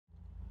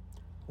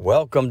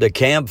Welcome to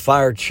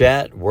Campfire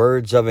Chat,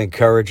 Words of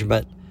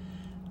Encouragement.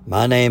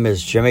 My name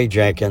is Jimmy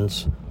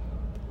Jenkins,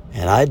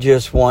 and I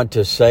just want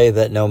to say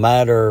that no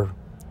matter,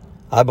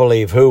 I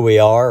believe, who we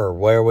are or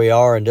where we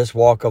are in this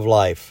walk of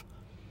life,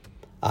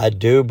 I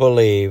do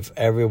believe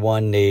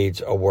everyone needs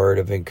a word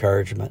of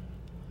encouragement.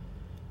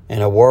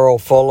 In a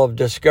world full of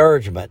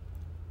discouragement,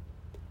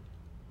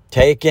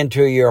 take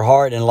into your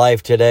heart and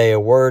life today a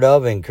word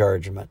of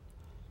encouragement.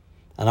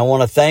 And I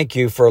want to thank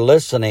you for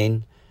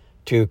listening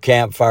to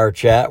Campfire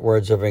Chat,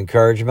 Words of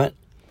Encouragement.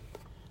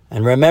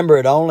 And remember,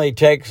 it only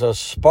takes a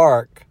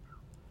spark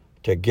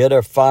to get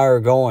a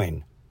fire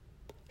going.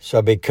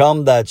 So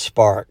become that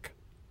spark,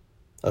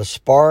 a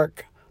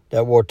spark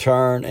that will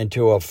turn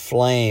into a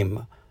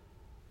flame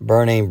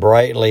burning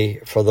brightly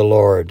for the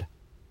Lord.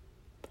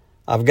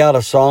 I've got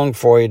a song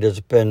for you that's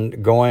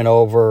been going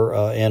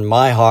over in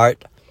my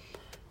heart,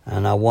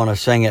 and I want to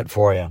sing it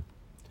for you.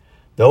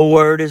 The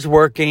Word is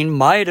working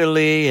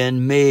mightily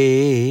in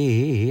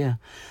me.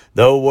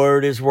 The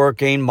Word is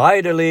working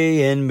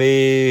mightily in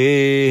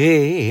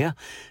me.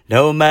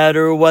 No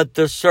matter what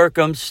the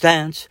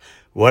circumstance,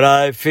 what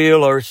I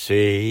feel or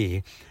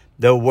see,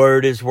 the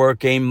Word is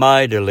working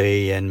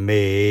mightily in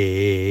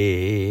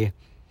me.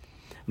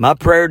 My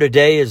prayer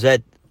today is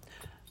that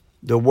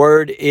the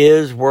Word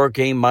is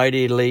working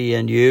mightily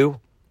in you.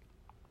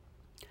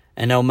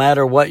 And no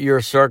matter what your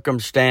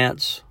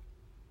circumstance,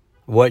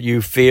 what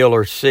you feel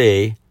or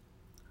see,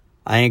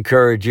 I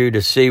encourage you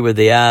to see with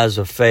the eyes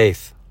of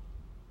faith.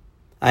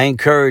 I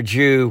encourage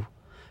you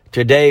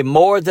today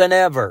more than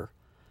ever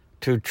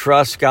to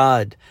trust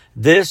God.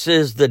 This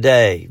is the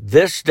day,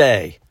 this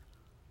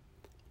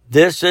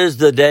is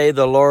the day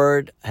the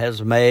Lord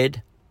has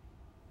made.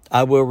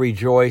 I will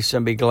rejoice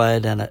and be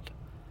glad in it.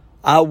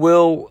 I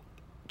will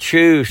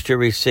choose to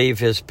receive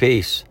His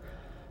peace.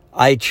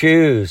 I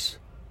choose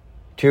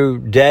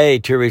today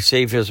to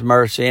receive His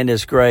mercy and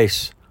His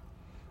grace.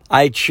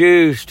 I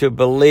choose to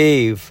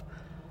believe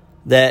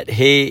that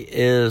He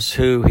is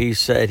who He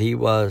said He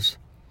was.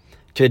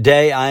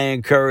 Today I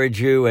encourage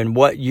you in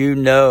what you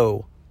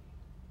know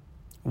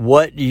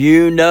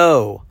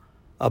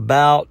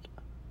about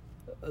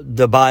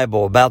the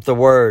Bible, about the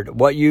Word,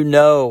 what you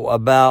know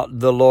about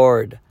the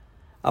Lord.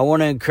 I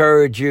want to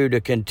encourage you to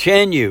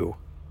continue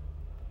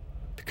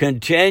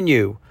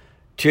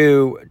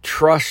to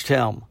trust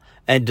Him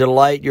and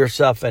delight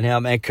yourself in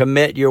Him and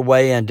commit your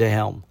way into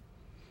Him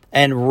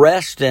and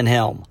rest in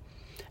Him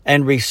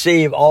and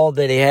receive all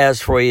that He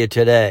has for you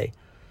today.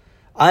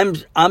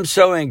 I'm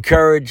so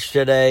encouraged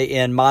today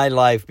in my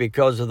life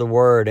because of the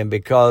Word and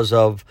because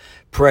of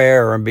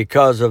prayer and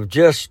because of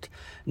just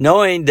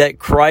knowing that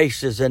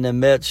Christ is in the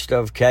midst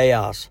of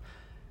chaos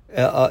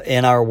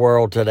in our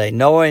world today,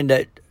 knowing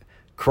that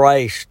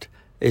Christ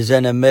is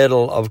in the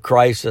middle of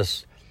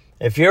crisis.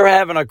 If you're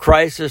having a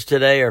crisis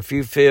today or if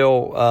you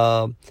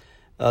feel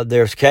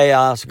there's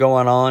chaos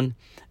going on,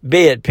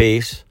 be at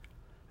peace,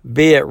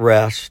 be at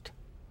rest.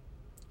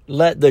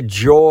 Let the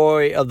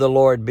joy of the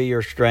Lord be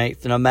your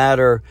strength, no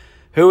matter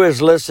who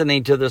is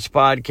listening to this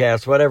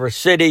podcast, whatever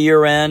city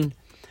you're in,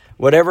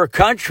 whatever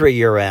country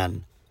you're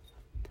in.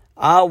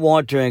 I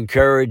want to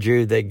encourage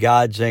you that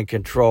God's in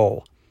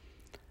control.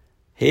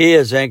 He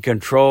is in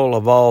control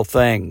of all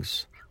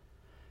things.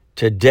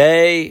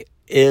 Today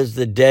is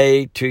the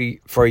day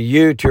for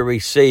you to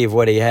receive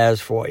what He has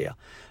for you.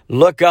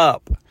 Look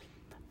up.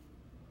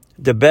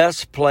 The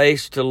best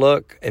place to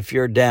look if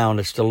you're down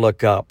is to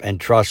look up and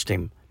trust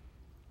Him.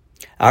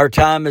 Our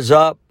time is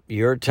up.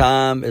 Your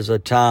time is a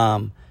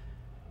time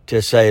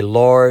to say,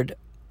 Lord,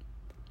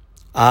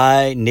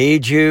 I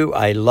need you,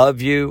 I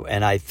love you,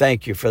 and I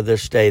thank you for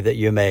this day that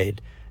you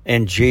made.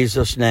 In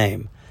Jesus'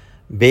 name,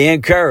 be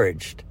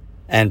encouraged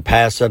and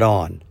pass it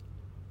on.